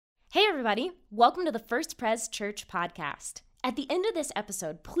Hey everybody, welcome to the First Pres Church podcast. At the end of this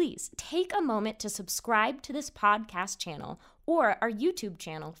episode, please take a moment to subscribe to this podcast channel or our YouTube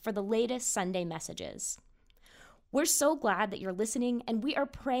channel for the latest Sunday messages. We're so glad that you're listening, and we are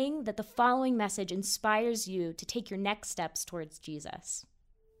praying that the following message inspires you to take your next steps towards Jesus.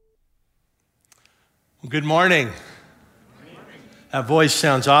 Good morning. That voice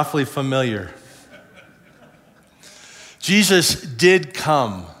sounds awfully familiar. Jesus did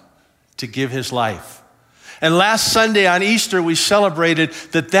come to give his life. And last Sunday on Easter, we celebrated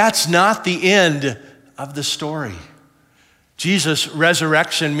that that's not the end of the story. Jesus'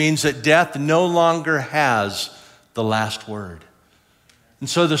 resurrection means that death no longer has the last word. And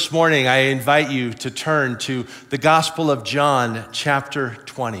so this morning, I invite you to turn to the Gospel of John, chapter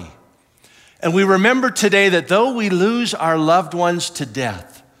 20. And we remember today that though we lose our loved ones to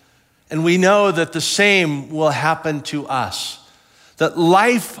death, and we know that the same will happen to us, that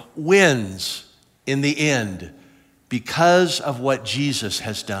life wins in the end because of what Jesus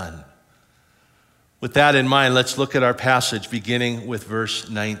has done. With that in mind, let's look at our passage beginning with verse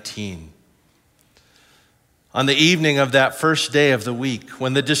 19. On the evening of that first day of the week,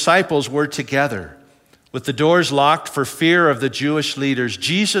 when the disciples were together, with the doors locked for fear of the Jewish leaders,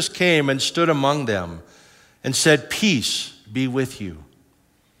 Jesus came and stood among them and said, "Peace be with you."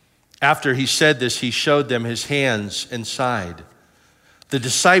 After he said this, he showed them his hands and side. The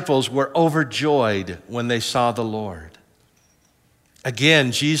disciples were overjoyed when they saw the Lord.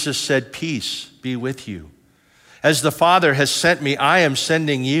 Again, Jesus said, "Peace be with you. As the Father has sent me, I am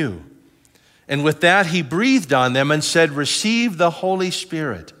sending you." And with that, he breathed on them and said, "Receive the Holy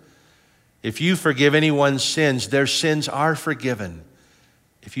Spirit. If you forgive anyone's sins, their sins are forgiven.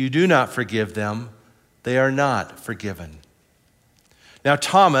 If you do not forgive them, they are not forgiven." Now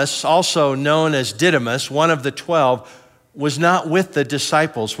Thomas, also known as Didymus, one of the 12, was not with the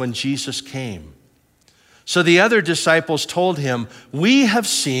disciples when Jesus came. So the other disciples told him, "We have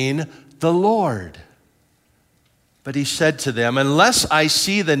seen the Lord." But he said to them, "Unless I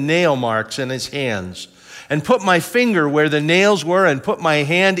see the nail marks in his hands, and put my finger where the nails were, and put my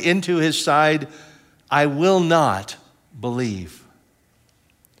hand into his side, I will not believe."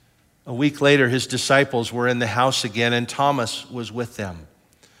 A week later, his disciples were in the house again, and Thomas was with them.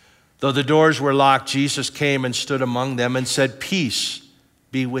 Though the doors were locked, Jesus came and stood among them and said, "Peace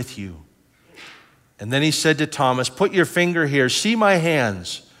be with you." And then he said to Thomas, "Put your finger here, see my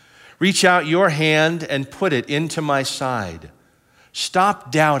hands. Reach out your hand and put it into my side.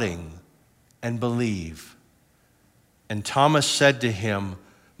 Stop doubting and believe." And Thomas said to him,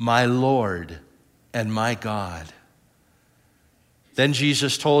 "My Lord and my God." Then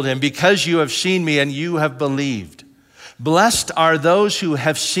Jesus told him, "Because you have seen me and you have believed. Blessed are those who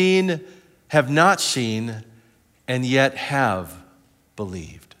have seen, have not seen, and yet have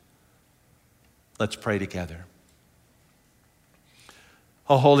believed." Let's pray together.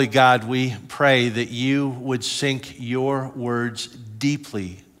 Oh, holy God, we pray that you would sink your words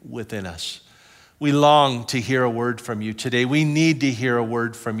deeply within us. We long to hear a word from you today. We need to hear a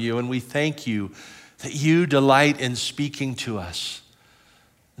word from you, and we thank you that you delight in speaking to us.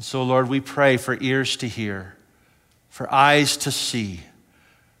 And so, Lord, we pray for ears to hear, for eyes to see,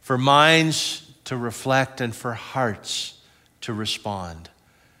 for minds to reflect, and for hearts to respond.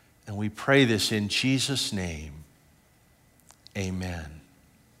 And we pray this in Jesus' name. Amen.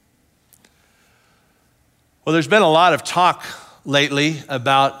 Well, there's been a lot of talk lately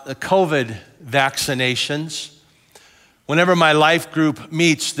about the COVID vaccinations. Whenever my life group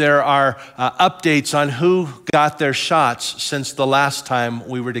meets, there are updates on who got their shots since the last time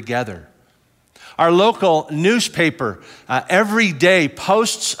we were together. Our local newspaper every day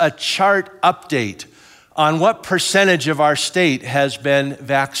posts a chart update on what percentage of our state has been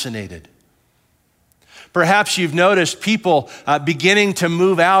vaccinated. Perhaps you've noticed people beginning to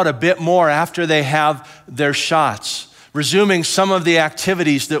move out a bit more after they have their shots, resuming some of the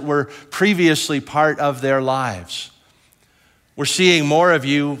activities that were previously part of their lives. We're seeing more of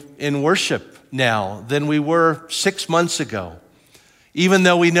you in worship now than we were 6 months ago, even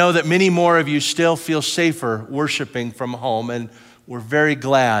though we know that many more of you still feel safer worshiping from home, and we're very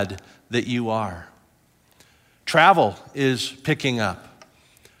glad that you are. Travel is picking up.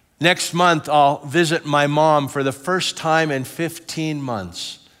 Next month, I'll visit my mom for the first time in 15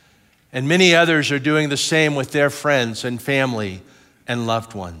 months, and many others are doing the same with their friends and family and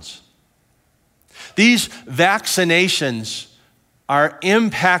loved ones. These vaccinations are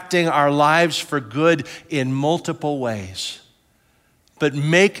impacting our lives for good in multiple ways. But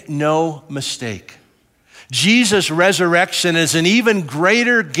make no mistake, Jesus' resurrection is an even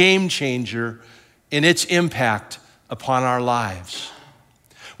greater game changer in its impact upon our lives.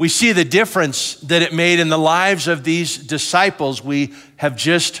 We see the difference that it made in the lives of these disciples we have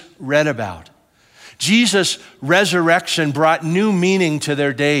just read about. Jesus' resurrection brought new meaning to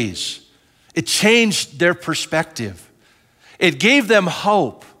their days. It changed their perspective. It gave them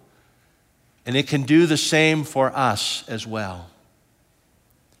hope, and it can do the same for us as well.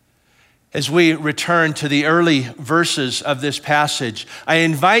 As we return to the early verses of this passage, I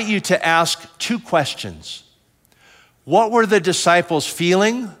invite you to ask two questions. What were the disciples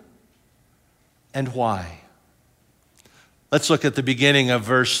feeling, and why? Let's look at the beginning of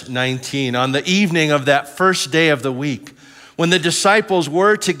verse 19. On the evening of that first day of the week, when the disciples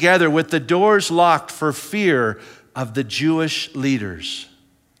were together with the doors locked for fear of the Jewish leaders.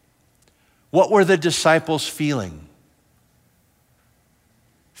 What were the disciples feeling?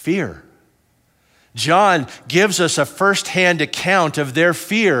 Fear. John gives us a first-hand account of their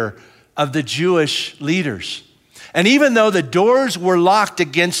fear of the Jewish leaders. And even though the doors were locked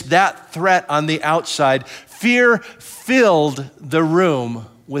against that threat on the outside, fear filled the room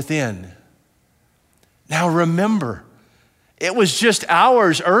within. Now remember, it was just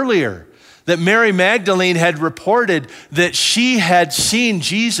hours earlier that Mary Magdalene had reported that she had seen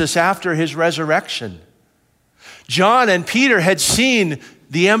Jesus after his resurrection. John and Peter had seen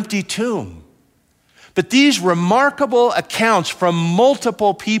the empty tomb. But these remarkable accounts from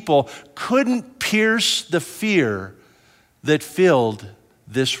multiple people couldn't pierce the fear that filled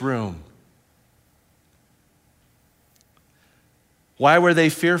this room. Why were they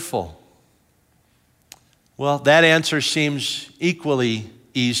fearful? Well, that answer seems equally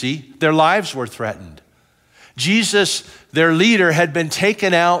easy. Their lives were threatened. Jesus, their leader, had been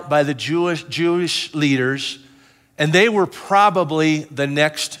taken out by the Jewish leaders, and they were probably the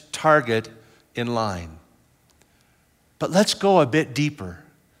next target in line. But let's go a bit deeper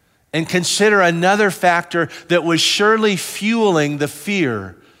and consider another factor that was surely fueling the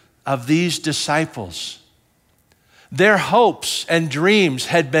fear of these disciples. Their hopes and dreams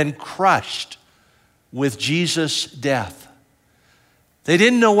had been crushed with Jesus' death. They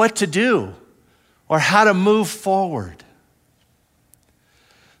didn't know what to do or how to move forward.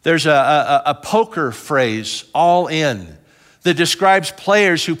 There's a poker phrase, all in, that describes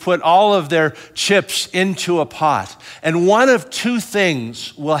players who put all of their chips into a pot. And one of two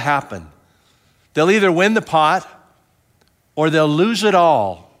things will happen. They'll either win the pot or they'll lose it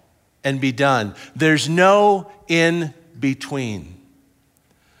all and be done. There's no in between.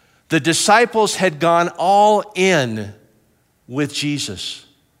 The disciples had gone all in with Jesus.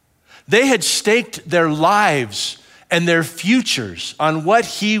 They had staked their lives and their futures on what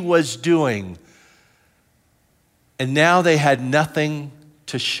he was doing. And now they had nothing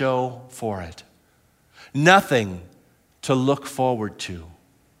to show for it, nothing to look forward to.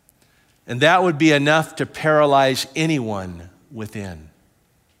 And that would be enough to paralyze anyone within.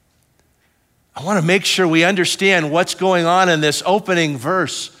 I want to make sure we understand what's going on in this opening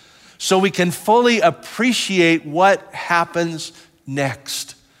verse so we can fully appreciate what happens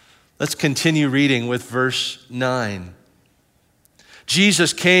next. Let's continue reading with verse 9.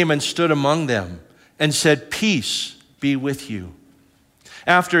 Jesus came and stood among them and said, "Peace be with you."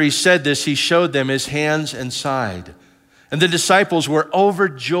 After he said this, he showed them his hands and side. And the disciples were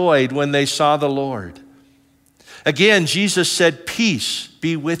overjoyed when they saw the Lord. Again, Jesus said, "Peace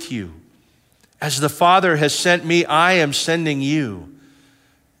be with you. As the Father has sent me, I am sending you."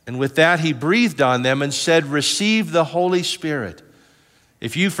 And with that, he breathed on them and said, "Receive the Holy Spirit.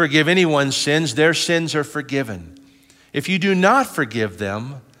 If you forgive anyone's sins, their sins are forgiven. If you do not forgive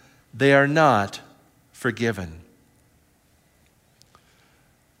them, they are not forgiven."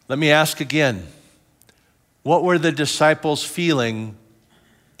 Let me ask again, what were the disciples feeling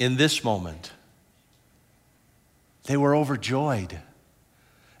in this moment? They were overjoyed.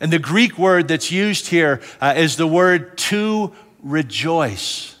 And the Greek word that's used here is the word to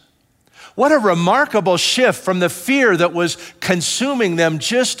rejoice. What a remarkable shift from the fear that was consuming them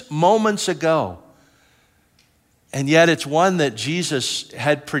just moments ago. And yet it's one that Jesus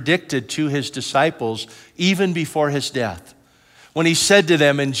had predicted to his disciples even before his death. When he said to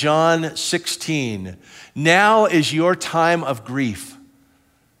them in John 16, "Now is your time of grief,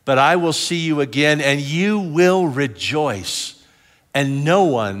 but I will see you again, and you will rejoice, and no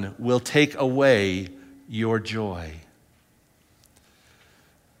one will take away your joy."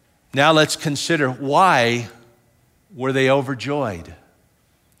 Now let's consider, why were they overjoyed?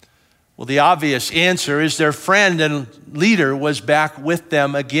 Well, the obvious answer is their friend and leader was back with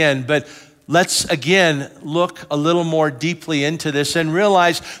them again. But let's again look a little more deeply into this and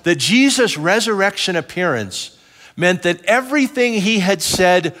realize that Jesus' resurrection appearance meant that everything he had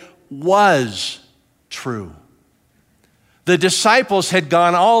said was true. The disciples had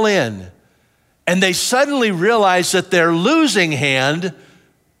gone all in, and they suddenly realized that their losing hand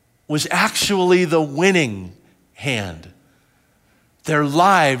was actually the winning hand. Their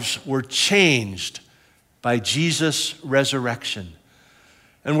lives were changed by Jesus' resurrection.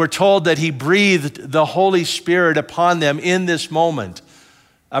 And we're told that he breathed the Holy Spirit upon them in this moment,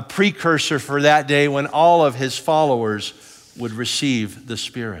 a precursor for that day when all of his followers would receive the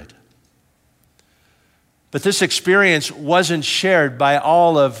Spirit. But this experience wasn't shared by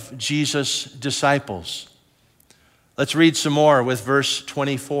all of Jesus' disciples. Let's read some more with verse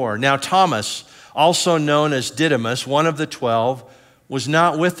 24. Now Thomas, also known as Didymus, one of the 12, was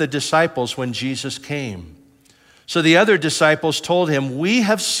not with the disciples when Jesus came. So the other disciples told him, "We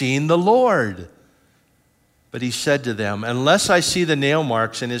have seen the Lord." But he said to them, "Unless I see the nail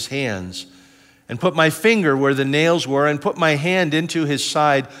marks in his hands, and put my finger where the nails were, and put my hand into his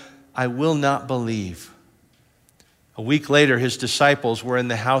side, I will not believe." A week later, his disciples were in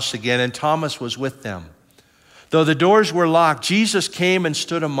the house again, and Thomas was with them. Though the doors were locked, Jesus came and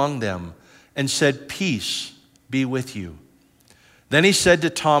stood among them and said, "Peace be with you." Then he said to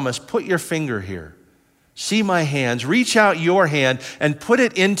Thomas, "Put your finger here. See my hands. Reach out your hand and put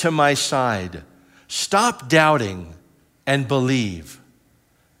it into my side. Stop doubting and believe."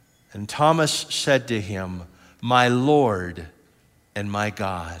 And Thomas said to him, "My Lord and my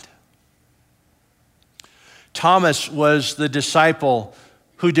God." Thomas was the disciple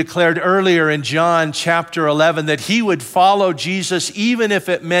who declared earlier in John chapter 11 that he would follow Jesus even if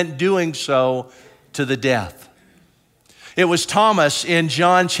it meant doing so to the death. It was Thomas in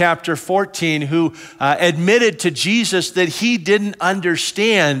John chapter 14 who admitted to Jesus that he didn't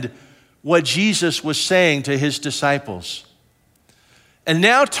understand what Jesus was saying to his disciples. And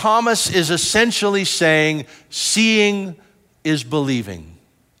now Thomas is essentially saying, seeing is believing.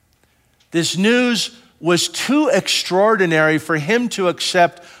 This news was too extraordinary for him to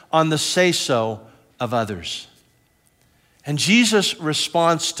accept on the say-so of others. And Jesus'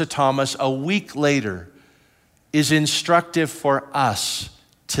 response to Thomas a week later is instructive for us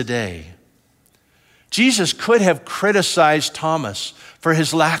today. Jesus could have criticized Thomas for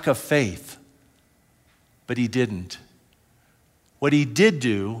his lack of faith, but he didn't. What he did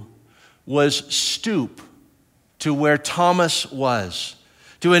do was stoop to where Thomas was,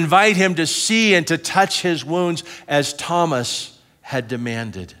 to invite him to see and to touch his wounds as Thomas had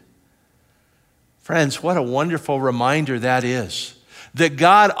demanded. Friends, what a wonderful reminder that is, that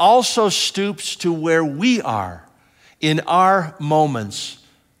God also stoops to where we are in our moments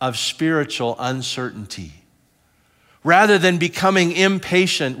of spiritual uncertainty. Rather than becoming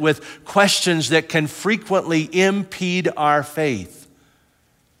impatient with questions that can frequently impede our faith,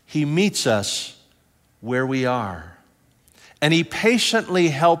 he meets us where we are. And he patiently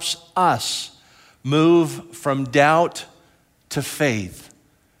helps us move from doubt to faith,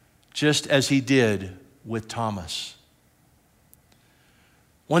 just as he did with Thomas.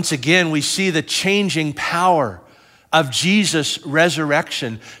 Once again, we see the changing power of Jesus'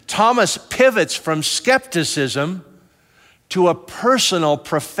 resurrection. Thomas pivots from skepticism to a personal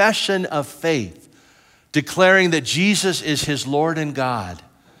profession of faith, declaring that Jesus is his Lord and God.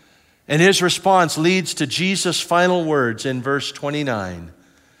 And his response leads to Jesus' final words in verse 29.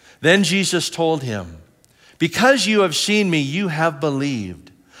 Then Jesus told him, "Because you have seen me, you have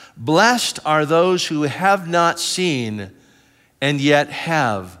believed. Blessed are those who have not seen and yet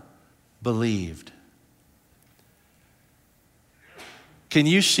have believed." Can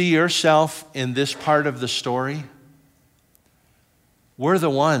you see yourself in this part of the story? We're the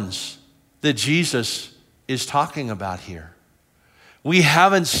ones that Jesus is talking about here. We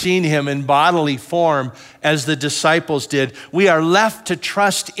haven't seen him in bodily form as the disciples did. We are left to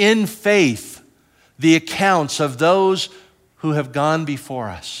trust in faith the accounts of those who have gone before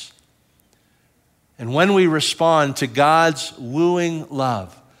us. And when we respond to God's wooing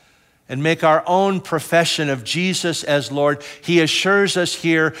love and make our own profession of Jesus as Lord, he assures us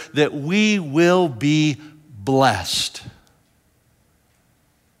here that we will be blessed.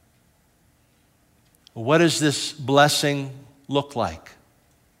 What does this blessing look like?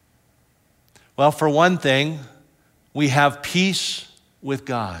 Well, for one thing, we have peace with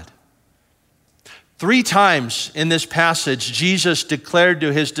God. 3 times in this passage, Jesus declared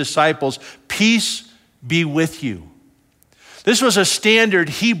to his disciples, "Peace be with you." This was a standard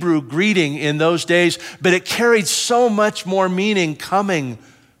Hebrew greeting in those days, but it carried so much more meaning coming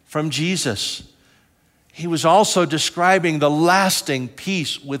from Jesus. He was also describing the lasting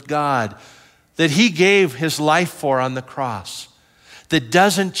peace with God that he gave his life for on the cross, that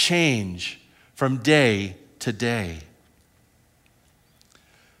doesn't change from day to day.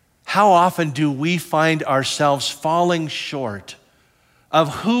 how often do we find ourselves falling short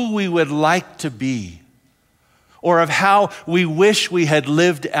of who we would like to be, or of how we wish we had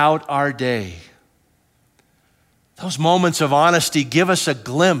lived out our day? Those moments of honesty give us a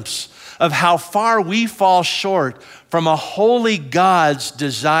glimpse of how far we fall short from a holy God's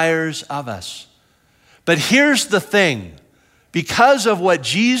desires of us. But here's the thing. Because of what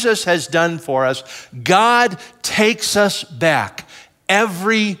Jesus has done for us, God takes us back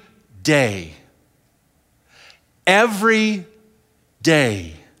every day. Every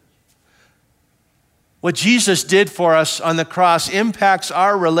day. What Jesus did for us on the cross impacts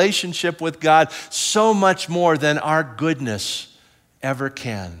our relationship with God so much more than our goodness ever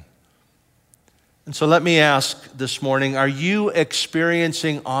can. And so let me ask this morning, are you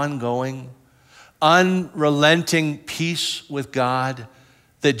experiencing ongoing, unrelenting peace with God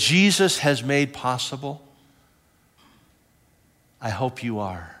that Jesus has made possible? I hope you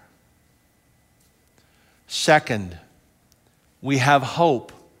are. Second, we have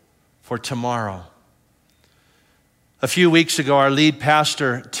hope for tomorrow. A few weeks ago, our lead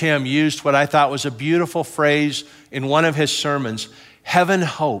pastor, Tim, used what I thought was a beautiful phrase in one of his sermons, heaven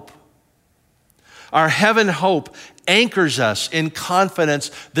hope. Our heaven hope anchors us in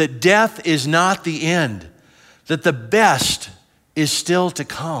confidence that death is not the end, that the best is still to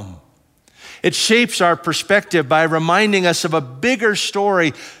come. It shapes our perspective by reminding us of a bigger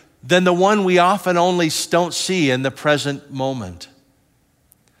story than the one we often only don't see in the present moment.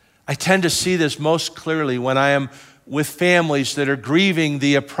 I tend to see this most clearly when I am with families that are grieving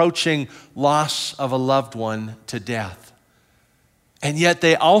the approaching loss of a loved one to death. And yet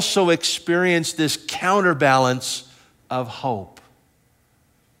they also experience this counterbalance of hope.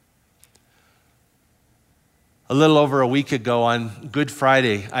 A little over a week ago on Good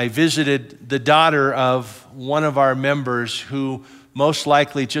Friday, I visited the daughter of one of our members who most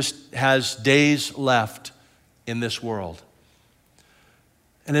likely just has days left in this world.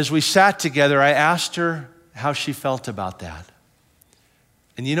 And as we sat together, I asked her how she felt about that.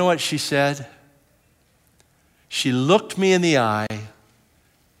 And you know what she said? She looked me in the eye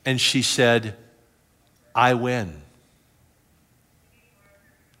and she said, I win.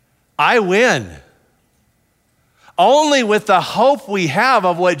 I win. Only with the hope we have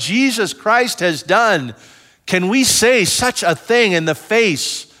of what Jesus Christ has done can we say such a thing in the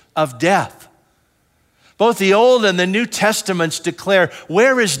face of death. Both the Old and the New Testaments declare,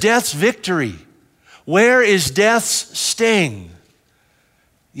 where is death's victory? Where is death's sting?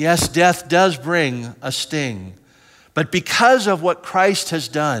 Yes, death does bring a sting. But because of what Christ has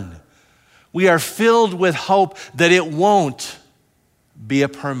done, we are filled with hope that it won't be a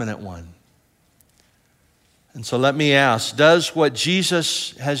permanent one. And so let me ask, does what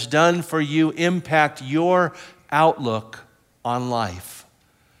Jesus has done for you impact your outlook on life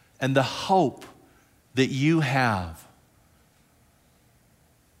and the hope that you have?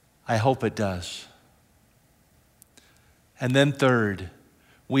 I hope it does. And then third,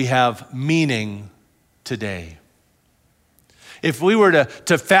 we have meaning today. If we were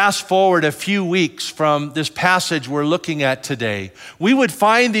to fast forward a few weeks from this passage we're looking at today, we would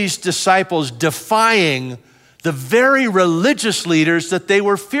find these disciples defying the very religious leaders that they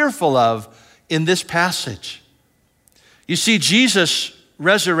were fearful of in this passage. You see, Jesus'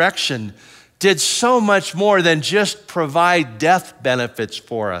 resurrection did so much more than just provide death benefits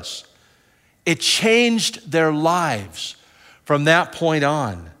for us. It changed their lives from that point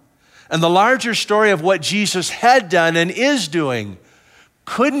on. And the larger story of what Jesus had done and is doing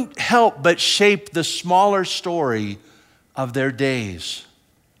couldn't help but shape the smaller story of their days.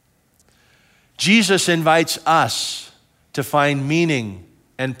 Jesus invites us to find meaning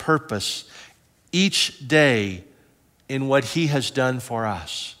and purpose each day in what he has done for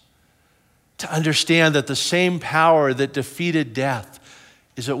us. To understand that the same power that defeated death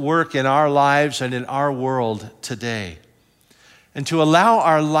is at work in our lives and in our world today. And to allow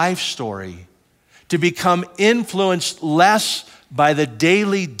our life story to become influenced less by the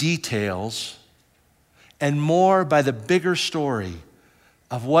daily details and more by the bigger story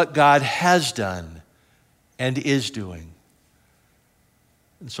of what God has done and is doing.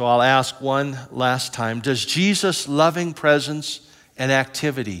 And so I'll ask one last time, does Jesus' loving presence and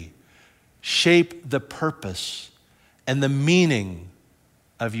activity shape the purpose and the meaning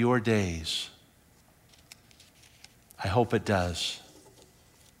of your days? I hope it does.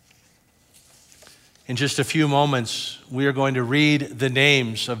 In just a few moments, we are going to read the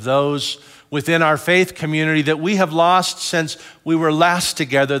names of those within our faith community that we have lost since we were last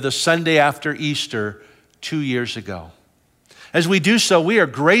together the Sunday after Easter 2 years ago. As we do so, we are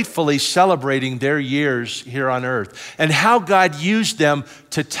gratefully celebrating their years here on earth and how God used them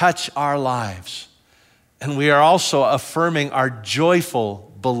to touch our lives. And we are also affirming our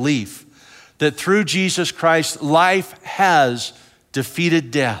joyful belief that through Jesus Christ, life has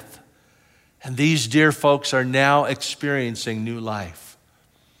defeated death. And these dear folks are now experiencing new life.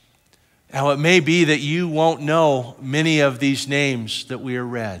 Now, it may be that you won't know many of these names that we are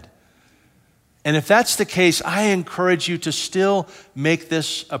read. And if that's the case, I encourage you to still make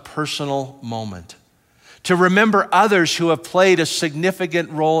this a personal moment, to remember others who have played a significant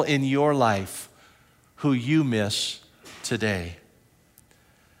role in your life, who you miss today.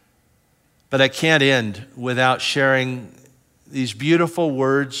 But I can't end without sharing these beautiful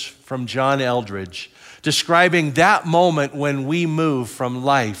words from John Eldredge, describing that moment when we move from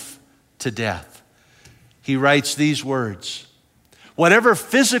life to death. He writes these words: "Whatever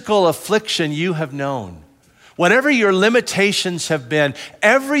physical affliction you have known, whatever your limitations have been,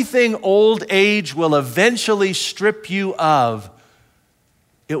 everything old age will eventually strip you of,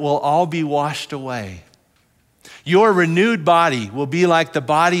 it will all be washed away. Your renewed body will be like the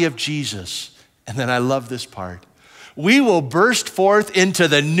body of Jesus." And then I love this part: "We will burst forth into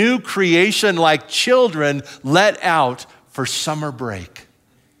the new creation like children let out for summer break."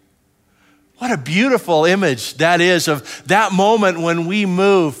 What a beautiful image that is of that moment when we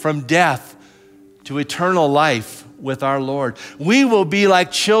move from death to eternal life with our Lord. We will be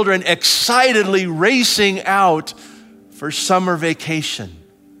like children excitedly racing out for summer vacation.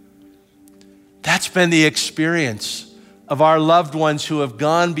 That's been the experience of our loved ones who have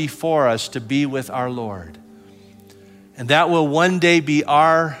gone before us to be with our Lord. And that will one day be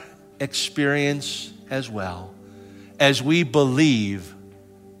our experience as well, as we believe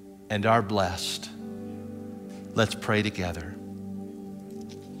and are blessed. Let's pray together.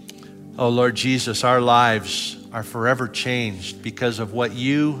 Oh Lord Jesus, our lives are forever changed because of what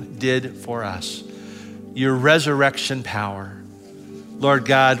you did for us, your resurrection power. Lord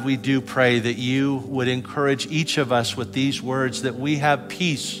God, we do pray that you would encourage each of us with these words, that we have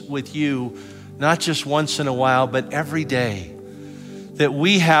peace with you, not just once in a while, but every day, that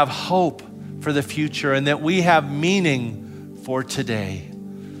we have hope for the future and that we have meaning for today.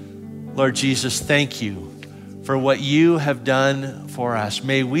 Lord Jesus, thank you for what you have done for us.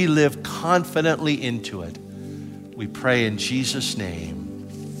 May we live confidently into it. We pray in Jesus'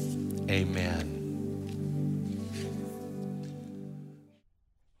 name, amen.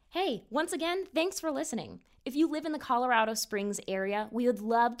 Hey, once again, thanks for listening. If you live in the Colorado Springs area, we would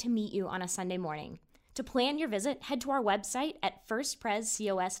love to meet you on a Sunday morning. To plan your visit, head to our website at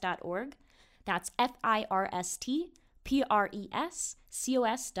firstprescos.org. That's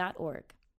FIRSTPRESCOS.org.